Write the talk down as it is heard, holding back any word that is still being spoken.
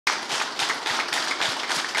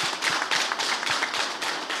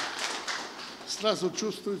Сразу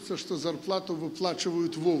чувствуется, что зарплату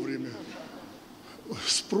выплачивают вовремя.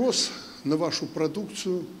 Спрос на вашу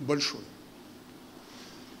продукцию большой.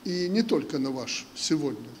 И не только на вашу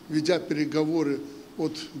сегодня. Ведя переговоры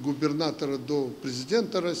от губернатора до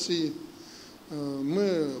президента России,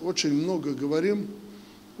 мы очень много говорим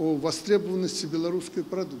о востребованности белорусской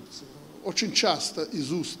продукции. Очень часто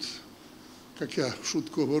из уст, как я в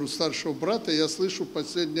шутку говорю, старшего брата, я слышу в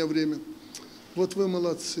последнее время: вот вы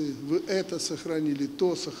молодцы, вы это сохранили,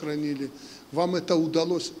 то сохранили, вам это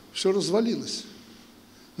удалось. Все развалилось.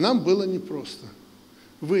 Нам было непросто.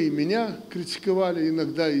 Вы и меня критиковали,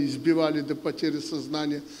 иногда и избивали до потери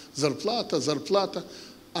сознания. Зарплата, зарплата.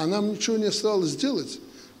 А нам ничего не осталось делать,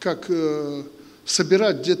 как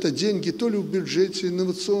собирать где-то деньги, то ли в бюджете,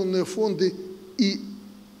 инновационные фонды, и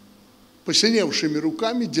посиневшими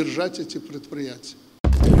руками держать эти предприятия.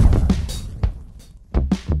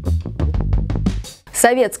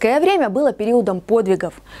 Советское время было периодом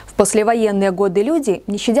подвигов. В послевоенные годы люди,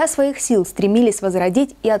 не щадя своих сил, стремились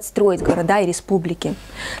возродить и отстроить города и республики.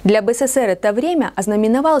 Для СССР это время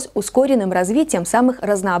ознаменовалось ускоренным развитием самых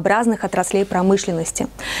разнообразных отраслей промышленности.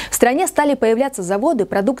 В стране стали появляться заводы,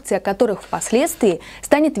 продукция которых впоследствии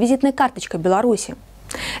станет визитной карточкой Беларуси.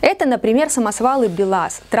 Это, например, самосвалы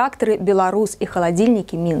 «БелАЗ», тракторы «Белорус» и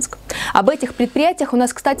холодильники «Минск». Об этих предприятиях у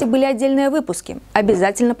нас, кстати, были отдельные выпуски.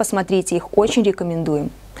 Обязательно посмотрите их, очень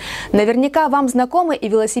рекомендуем. Наверняка вам знакомы и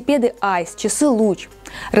велосипеды «Айс», часы «Луч».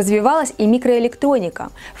 Развивалась и микроэлектроника.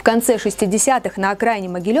 В конце 60-х на окраине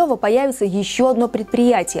Могилёва появится еще одно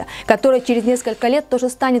предприятие, которое через несколько лет тоже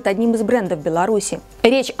станет одним из брендов Беларуси.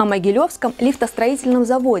 Речь о Могилёвском лифтостроительном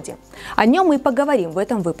заводе. О нем мы и поговорим в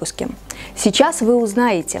этом выпуске. Сейчас вы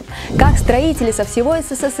узнаете, как строители со всего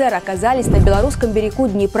СССР оказались на белорусском берегу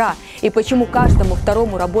Днепра и почему каждому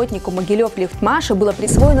второму работнику Могилёвлифтмаши было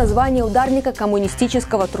присвоено звание ударника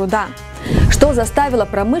коммунистического труда. Что заставило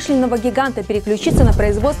промышленного гиганта переключиться на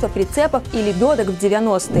производство прицепов и лебедок в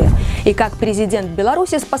 90-е. И как президент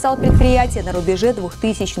Беларуси спасал предприятия на рубеже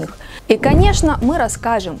 2000-х. И, конечно, мы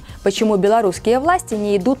расскажем, почему белорусские власти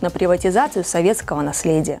не идут на приватизацию советского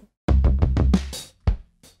наследия.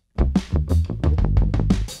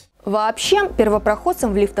 Вообще,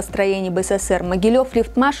 первопроходцем в лифтостроении СССР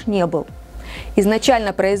Могилёвлифтмаш не был.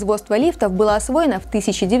 Изначально производство лифтов было освоено в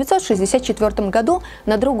 1964 году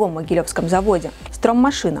на другом могилевском заводе –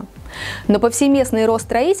 «Строммашина». Но повсеместный рост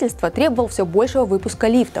строительства требовал все большего выпуска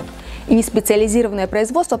лифтов, и неспециализированное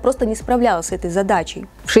производство просто не справлялось с этой задачей.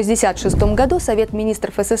 В 1966 году Совет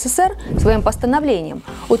министров СССР своим постановлением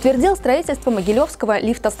утвердил строительство Могилевского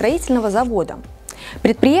лифтостроительного завода.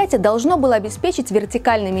 Предприятие должно было обеспечить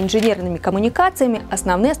вертикальными инженерными коммуникациями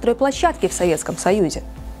основные стройплощадки в Советском Союзе.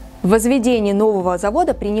 В возведении нового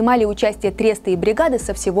завода принимали участие тресты и бригады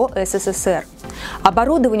со всего СССР.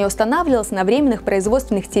 Оборудование устанавливалось на временных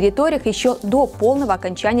производственных территориях еще до полного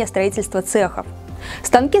окончания строительства цехов.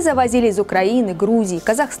 Станки завозили из Украины, Грузии,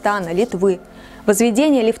 Казахстана, Литвы.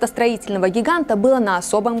 Возведение лифтостроительного гиганта было на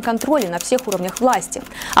особом контроле на всех уровнях власти,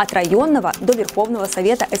 от районного до Верховного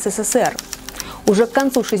Совета СССР. Уже к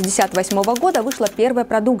концу 1968 года вышла первая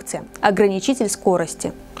продукция – ограничитель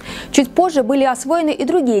скорости. Чуть позже были освоены и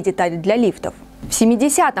другие детали для лифтов. В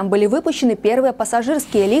 70-м были выпущены первые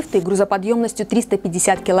пассажирские лифты грузоподъемностью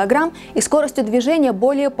 350 кг и скоростью движения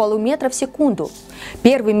более полуметра в секунду.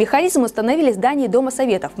 Первый механизм установили в здании Дома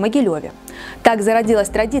Советов в Могилёве. Так зародилась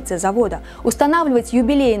традиция завода – устанавливать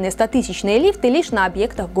юбилейные 100-тысячные лифты лишь на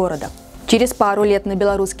объектах города. Через пару лет на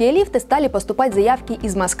белорусские лифты стали поступать заявки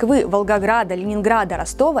из Москвы, Волгограда, Ленинграда,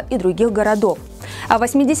 Ростова и других городов. А в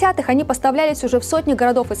 80-х они поставлялись уже в сотни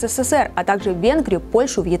городов СССР, а также в Венгрию,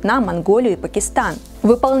 Польшу, Вьетнам, Монголию и Пакистан.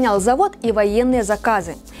 Выполнял завод и военные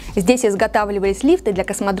заказы. Здесь изготавливались лифты для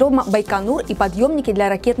космодрома Байконур и подъемники для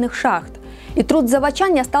ракетных шахт. И труд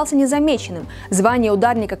заводчан не остался незамеченным. Звание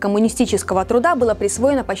ударника коммунистического труда было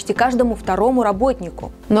присвоено почти каждому второму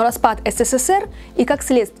работнику. Но распад СССР и, как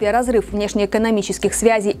следствие, разрыв внешнеэкономических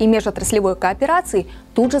связей и межотраслевой кооперации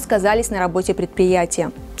тут же сказались на работе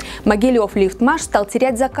предприятия. Могилёвлифтмаш стал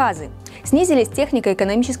терять заказы. Снизились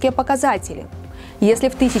технико-экономические показатели. Если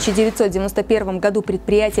в 1991 году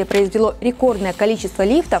предприятие произвело рекордное количество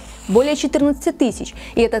лифтов – более 14 тысяч,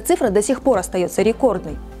 и эта цифра до сих пор остается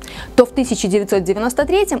рекордной, то в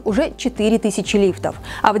 1993 уже 4000 лифтов,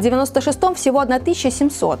 а в 1996 всего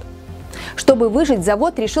 1700. Чтобы выжить,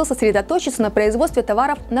 завод решил сосредоточиться на производстве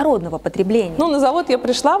товаров народного потребления. На завод я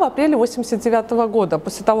пришла в апреле 1989 года.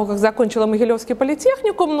 После того, как закончила Могилёвский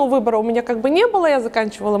политехникум, выбора у меня не было, я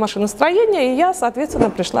заканчивала машиностроение, и я,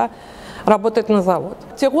 соответственно, пришла работать на завод.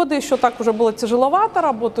 В те годы еще так уже было тяжеловато,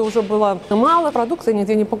 работы уже было мало, продукция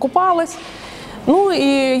нигде не покупалась. Ну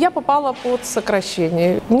и я попала под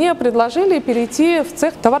сокращение. Мне предложили перейти в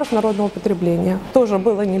цех товаров народного потребления. Тоже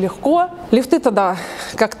было нелегко. Лифты тогда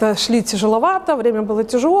как-то шли тяжеловато, время было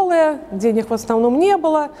тяжелое, денег в основном не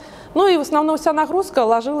было. Ну и в основном вся нагрузка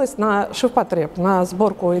ложилась на шивпотреб, на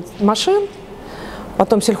сборку машин,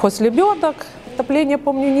 потом сельхозлебедок. Отопления,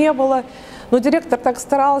 помню, не было. Но директор так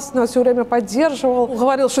старался, нас все время поддерживал.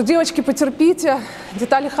 Говорил, что девочки, потерпите,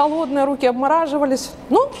 детали холодные, руки обмораживались.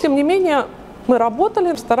 Но, тем не менее, мы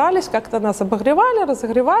работали, старались, как-то нас обогревали,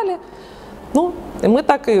 разогревали. Ну, и мы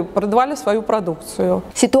так и продавали свою продукцию.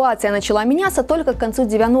 Ситуация начала меняться только к концу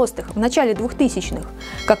 90-х, в начале 2000-х.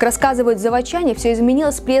 Как рассказывают заводчане, все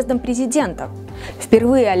изменилось с приездом президента.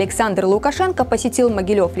 Впервые Александр Лукашенко посетил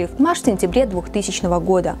Могилёвлифтмаш в сентябре 2000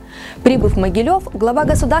 года. Прибыв в Могилев, глава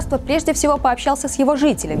государства прежде всего пообщался с его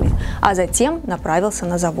жителями, а затем направился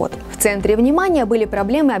на завод. В центре внимания были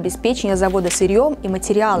проблемы обеспечения завода сырьем и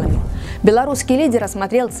материалами. Белорусский лидер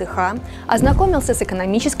осмотрел цеха, ознакомился с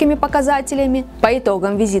экономическими показателями. По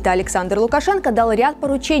итогам визита Александр Лукашенко дал ряд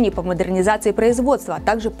поручений по модернизации производства, а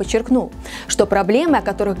также подчеркнул, что проблемы, о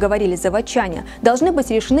которых говорили заводчане, должны быть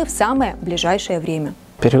решены в самое ближайшее время.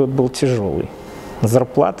 Период был тяжелый.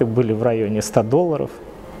 Зарплаты были в районе $100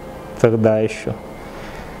 тогда еще.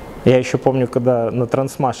 Я еще помню, когда на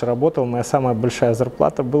Трансмаше работал, моя самая большая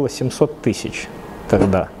зарплата была 700 тысяч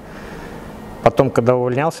тогда. Потом, когда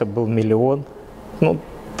увольнялся, был 1 миллион. Ну,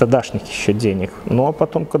 тогдашних еще денег. Ну, а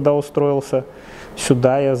потом, когда устроился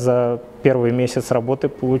сюда, я за первый месяц работы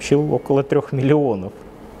получил около 3 миллионов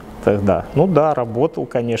тогда. Ну да, работал,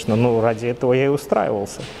 конечно, но ради этого я и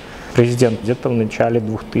устраивался. Президент где-то в начале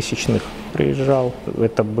 2000-х приезжал.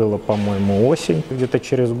 Это было, по-моему, осень. Где-то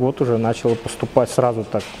через год уже начало поступать сразу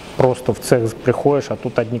так. Просто в цех приходишь, а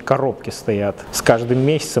тут одни коробки стоят. С каждым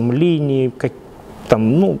месяцем линии,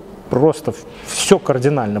 там, ну, просто все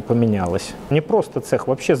кардинально поменялось. Не просто цех,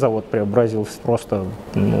 вообще завод преобразился просто,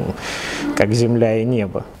 ну, как земля и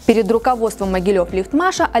небо. Перед руководством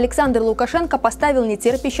Могилёвлифтмаша Александр Лукашенко поставил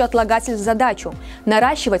нетерпящую отлагательств задачу –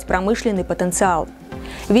 наращивать промышленный потенциал.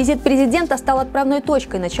 Визит президента стал отправной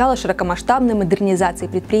точкой начала широкомасштабной модернизации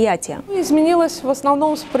предприятия. Изменилось в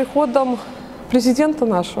основном с приходом президента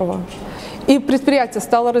нашего. И предприятие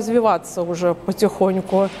стало развиваться уже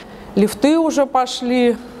потихоньку. Лифты уже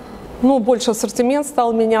пошли. Ну, больше ассортимент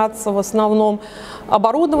стал меняться в основном,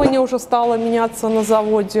 оборудование уже стало меняться на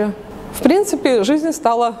заводе. В принципе, жизнь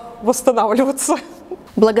стала восстанавливаться.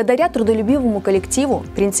 Благодаря трудолюбивому коллективу,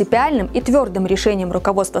 принципиальным и твердым решениям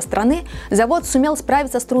руководства страны, завод сумел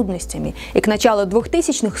справиться с трудностями и к началу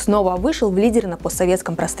 2000-х снова вышел в лидеры на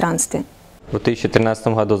постсоветском пространстве. В 2013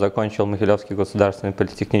 году закончил Могилевский государственный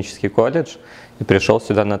политехнический колледж и пришел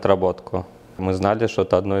сюда на отработку. Мы знали, что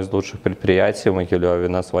это одно из лучших предприятий в Могилеве.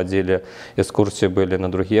 Нас водили, экскурсии были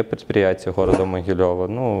на другие предприятия города Могилева.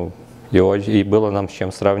 Ну, и было нам с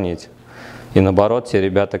чем сравнить. И наоборот, те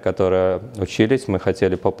ребята, которые учились, мы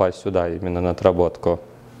хотели попасть сюда, именно на отработку.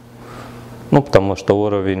 Ну, потому что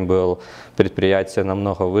уровень был предприятия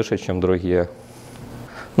намного выше, чем другие.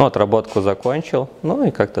 Ну, отработку закончил, ну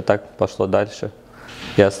и как-то так пошло дальше.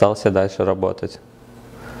 И остался дальше работать.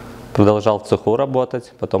 Продолжал в цеху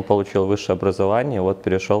работать, потом получил высшее образование, и вот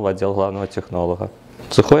перешел в отдел главного технолога.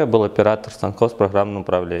 В цеху я был оператор станков с программным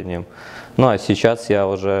управлением. Ну а сейчас я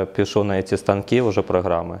уже пишу на эти станки уже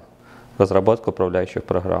программы, разработку управляющих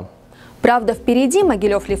программ. Правда, впереди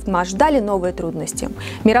Могилёвлифтмаш ждали новые трудности.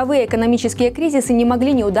 Мировые экономические кризисы не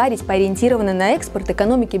могли не ударить по ориентированной на экспорт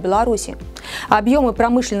экономике Беларуси. Объемы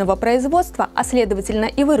промышленного производства, а следовательно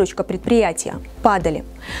и выручка предприятия, падали.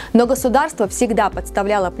 Но государство всегда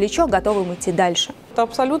подставляло плечо, готовым идти дальше. Это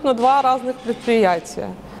абсолютно два разных предприятия.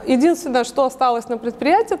 Единственное, что осталось на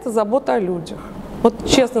предприятии, это забота о людях. Вот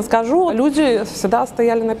честно скажу, люди всегда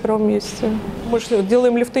стояли на первом месте. Мы же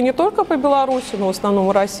делаем лифты не только по Беларуси, но в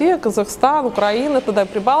основном Россия, Казахстан, Украина, тогда и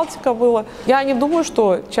Прибалтика было. Я не думаю,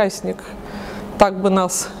 что частник так бы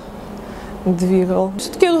нас двигал.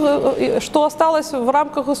 Все-таки, что осталось в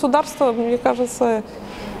рамках государства, мне кажется,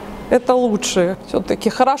 это лучше. Все-таки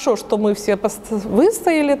хорошо, что мы все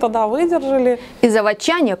выстояли тогда, выдержали. И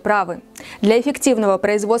заводчане правы. Для эффективного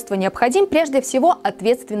производства необходим прежде всего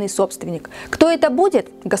ответственный собственник. Кто это будет,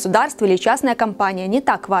 государство или частная компания, не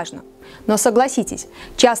так важно. Но согласитесь,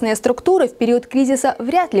 частные структуры в период кризиса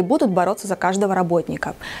вряд ли будут бороться за каждого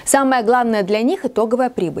работника. Самое главное для них – итоговая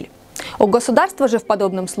прибыль. У государства же в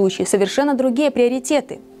подобном случае совершенно другие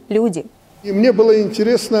приоритеты – люди. И мне было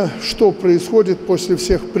интересно, что происходит после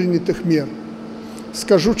всех принятых мер.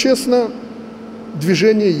 Скажу честно,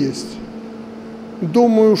 движение есть.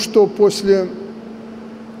 Думаю, что после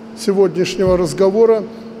сегодняшнего разговора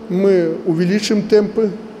мы увеличим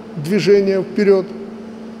темпы движения вперед.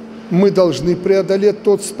 Мы должны преодолеть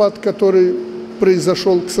тот спад, который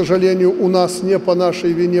произошел, к сожалению, у нас не по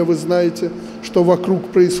нашей вине. Вы знаете, что вокруг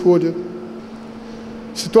происходит.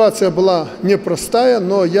 Ситуация была непростая,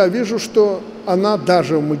 но я вижу, что она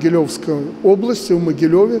даже в Могилёвской области, в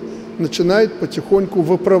Могилёве, начинает потихоньку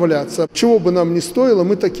выправляться. Чего бы нам ни стоило,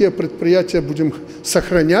 мы такие предприятия будем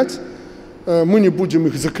сохранять, мы не будем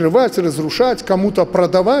их закрывать, разрушать, кому-то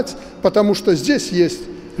продавать, потому что здесь есть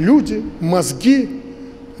люди, мозги,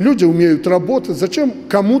 люди умеют работать. Зачем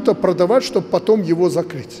кому-то продавать, чтобы потом его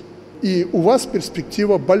закрыть? И у вас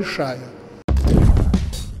перспектива большая.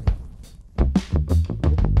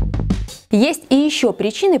 Есть и еще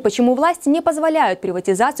причины, почему власти не позволяют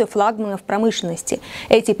приватизацию флагманов промышленности.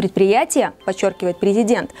 Эти предприятия, подчеркивает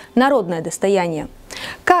президент, народное достояние.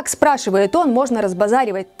 Как, спрашивает он, можно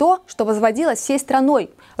разбазаривать то, что возводилось всей страной,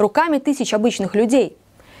 руками тысяч обычных людей?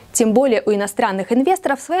 Тем более у иностранных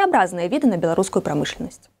инвесторов своеобразные виды на белорусскую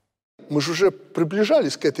промышленность. Мы же уже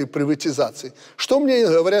приближались к этой приватизации. Что мне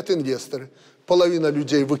говорят инвесторы? Половина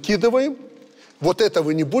людей выкидываем. Вот это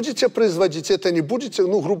вы не будете производить, это не будете,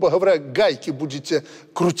 ну, грубо говоря, гайки будете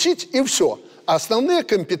крутить, и все. А основные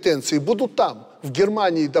компетенции будут там, в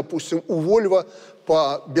Германии, допустим, у Вольво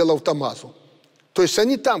по белавтомазу. То есть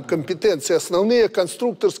они там компетенции основные,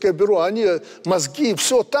 конструкторское бюро, они мозги,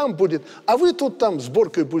 все там будет. А вы тут там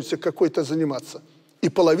сборкой будете какой-то заниматься. И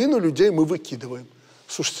половину людей мы выкидываем.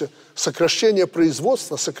 Слушайте, сокращение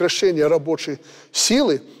производства, сокращение рабочей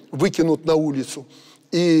силы выкинут на улицу.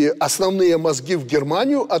 И основные мозги в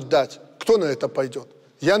Германию отдать, кто на это пойдет?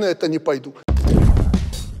 Я на это не пойду.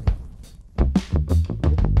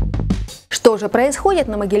 Что же происходит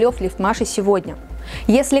на Могилёвлифтмаше сегодня?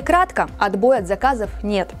 Если кратко, отбоя от заказов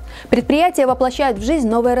нет. Предприятия воплощают в жизнь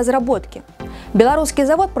новые разработки. Белорусский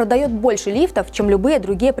завод продает больше лифтов, чем любые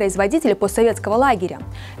другие производители постсоветского лагеря.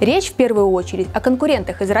 Речь в первую очередь о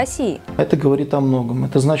конкурентах из России. Это говорит о многом.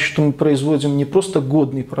 Это значит, что мы производим не просто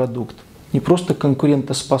годный продукт, не просто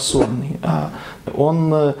конкурентоспособный, а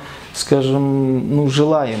он, скажем,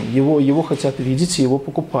 желаем. Его хотят видеть, и его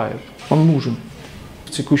покупают. Он нужен.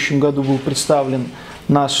 В текущем году был представлен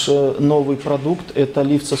наш новый продукт. Это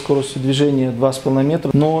лифт со скоростью движения 2,5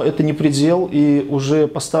 метра. Но это не предел, и уже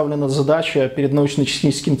поставлена задача перед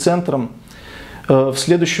научно-техническим центром в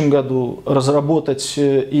следующем году разработать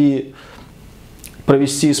и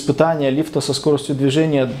провести испытания лифта со скоростью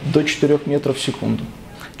движения до 4 метров в секунду.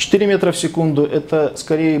 4 метра в секунду – это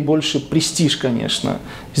скорее больше престиж, конечно,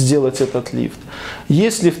 сделать этот лифт.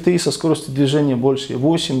 Есть лифты со скоростью движения больше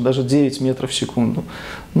 8, даже 9 метров в секунду.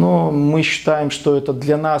 Но мы считаем, что это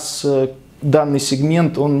для нас данный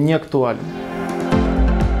сегмент, он не актуален.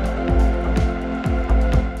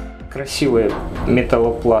 Красивый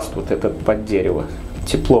металлопласт вот этот под дерево.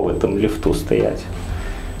 Тепло в этом лифту стоять.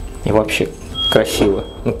 И вообще красиво.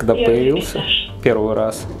 Ну, когда появился первый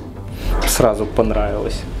раз, сразу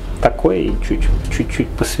понравилось. Такой и чуть-чуть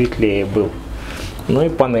посветлее был. Ну и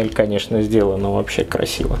панель, конечно, сделана вообще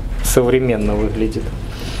красиво. Современно выглядит.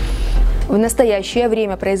 В настоящее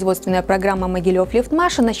время производственная программа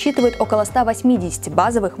Могилёвлифтмаша насчитывает около 180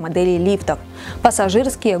 базовых моделей лифтов.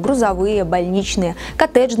 Пассажирские, грузовые, больничные,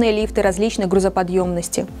 коттеджные лифты различной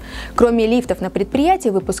грузоподъемности. Кроме лифтов на предприятии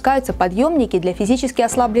выпускаются подъемники для физически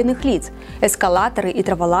ослабленных лиц, эскалаторы и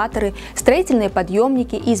траволаторы, строительные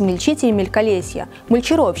подъемники и измельчители мелколесья,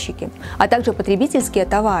 мульчировщики, а также потребительские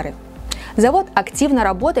товары. Завод активно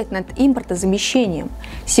работает над импортозамещением.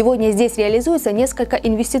 Сегодня здесь реализуется несколько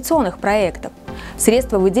инвестиционных проектов.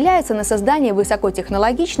 Средства выделяются на создание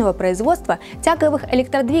высокотехнологичного производства тяговых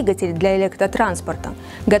электродвигателей для электротранспорта.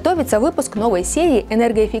 Готовится выпуск новой серии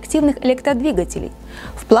энергоэффективных электродвигателей.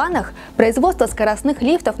 В планах производство скоростных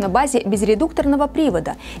лифтов на базе безредукторного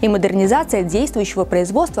привода и модернизация действующего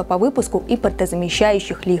производства по выпуску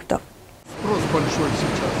импортозамещающих лифтов. Спрос большой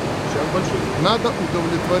сейчас. Надо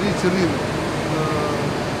удовлетворить рынок.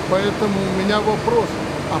 Поэтому у меня вопрос,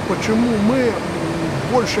 а почему мы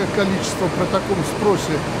большее количество при таком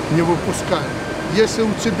спросе не выпускаем? Если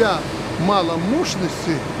у тебя мало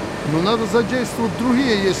мощности, ну надо задействовать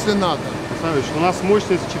другие, если надо. Александр Ильич, у нас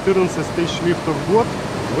мощность 14 тысяч лифтов в год.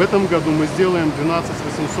 В этом году мы сделаем 12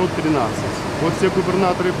 813. Вот все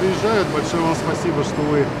губернаторы приезжают. Большое вам спасибо, что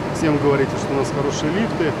вы всем говорите, что у нас хорошие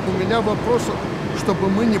лифты. У меня вопрос, чтобы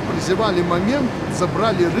мы не прозевали момент,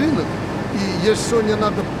 забрали рынок. И если сегодня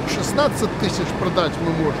надо 16 тысяч продать,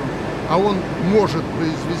 мы можем, а он может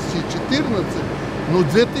произвести 14, ну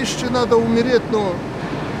 2000 надо умереть, но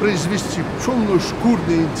произвести. В чем мой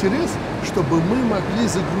шкурный интерес, чтобы мы могли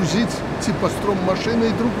загрузить типа стром-машины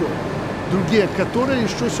и другие, которые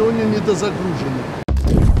еще сегодня недозагружены.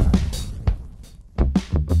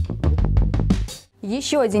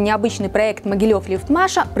 Еще один необычный проект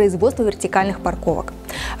Могилёвлифтмаша – производство вертикальных парковок.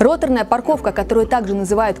 Роторная парковка, которую также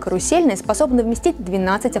называют карусельной, способна вместить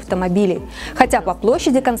 12 автомобилей, хотя по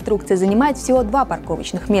площади конструкция занимает всего 2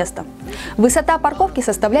 парковочных места. Высота парковки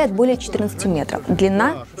составляет более 14 метров,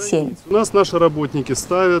 длина – 7. У нас наши работники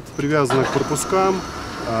ставят, привязаны к пропускам.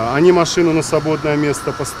 Они машину на свободное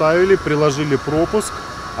место поставили, приложили пропуск,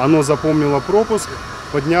 оно запомнило пропуск,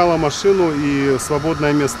 подняло машину и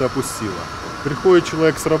свободное место опустило. Приходит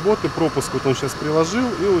человек с работы, пропуск вот он сейчас приложил,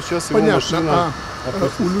 и вот сейчас его машина...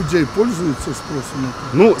 у людей пользуются спросом?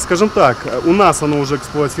 Ну, скажем так, у нас оно уже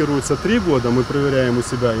эксплуатируется 3 года, мы проверяем у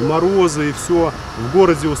себя и морозы, и все. В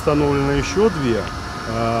городе установлено еще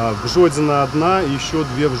 2, в Жодино 1, и еще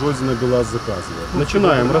 2 в Жодино ГЛАЗ заказывают.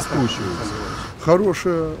 Начинаем, раскручиваемся.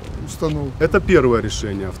 Хорошая установка. Это первое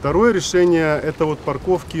решение. Второе решение – это вот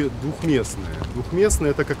парковки двухместные. Двухместные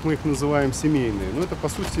 – это, как мы их называем, семейные. Но это, по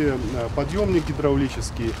сути, подъемник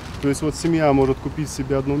гидравлический. То есть вот семья может купить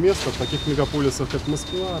себе одно место в таких мегаполисах, как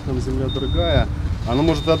Москва, там земля дорогая. Она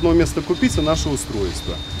может одно место купить, и наше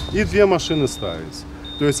устройство. И 2 машины ставить.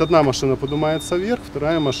 То есть одна машина поднимается вверх,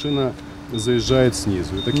 вторая машина заезжает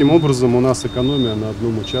снизу. И таким образом у нас экономия на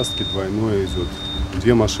одном участке двойное идет.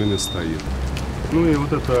 2 машины стоит. Ну и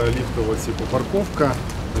вот это лифтового типа парковка.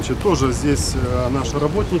 Значит, тоже здесь наши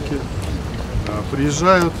работники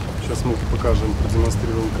приезжают. Сейчас мы покажем,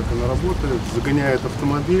 продемонстрируем, как она работает. Загоняет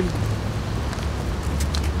автомобиль.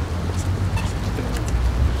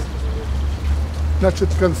 Значит,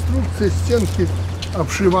 конструкции, стенки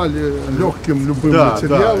обшивали легким любым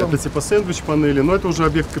материалом. Да, это типа сэндвич-панели, но это уже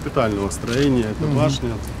объект капитального строения, это башня.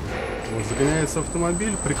 Вот, загоняется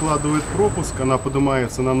автомобиль, прикладывает пропуск, она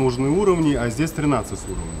поднимается на нужные уровни, а здесь 13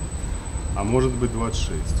 уровней, а может быть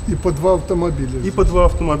 26. И по 2 автомобиля. И по 2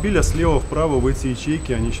 автомобиля слева вправо в эти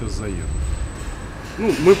ячейки они сейчас заедут.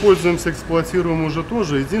 Ну, мы пользуемся, эксплуатируем уже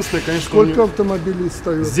тоже. Единственное, конечно... Сколько автомобилей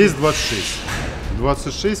стоит? Здесь 26.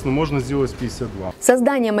 26, но можно сделать 52.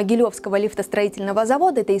 Создание Могилёвского лифтостроительного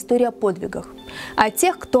завода – это история о подвигах. О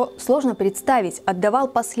тех, кто, сложно представить, отдавал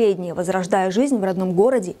последнее, возрождая жизнь в родном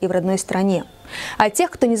городе и в родной стране. О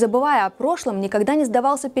тех, кто, не забывая о прошлом, никогда не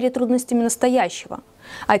сдавался перед трудностями настоящего.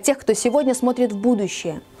 О тех, кто сегодня смотрит в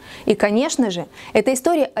будущее. И, конечно же, это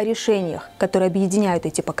история о решениях, которые объединяют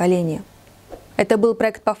эти поколения. Это был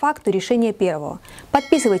проект «По факту. Решение первого».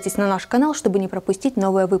 Подписывайтесь на наш канал, чтобы не пропустить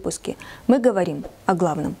новые выпуски. Мы говорим о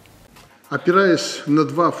главном. Опираясь на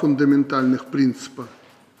 2 фундаментальных принципа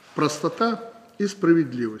 – простота и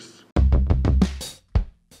справедливость.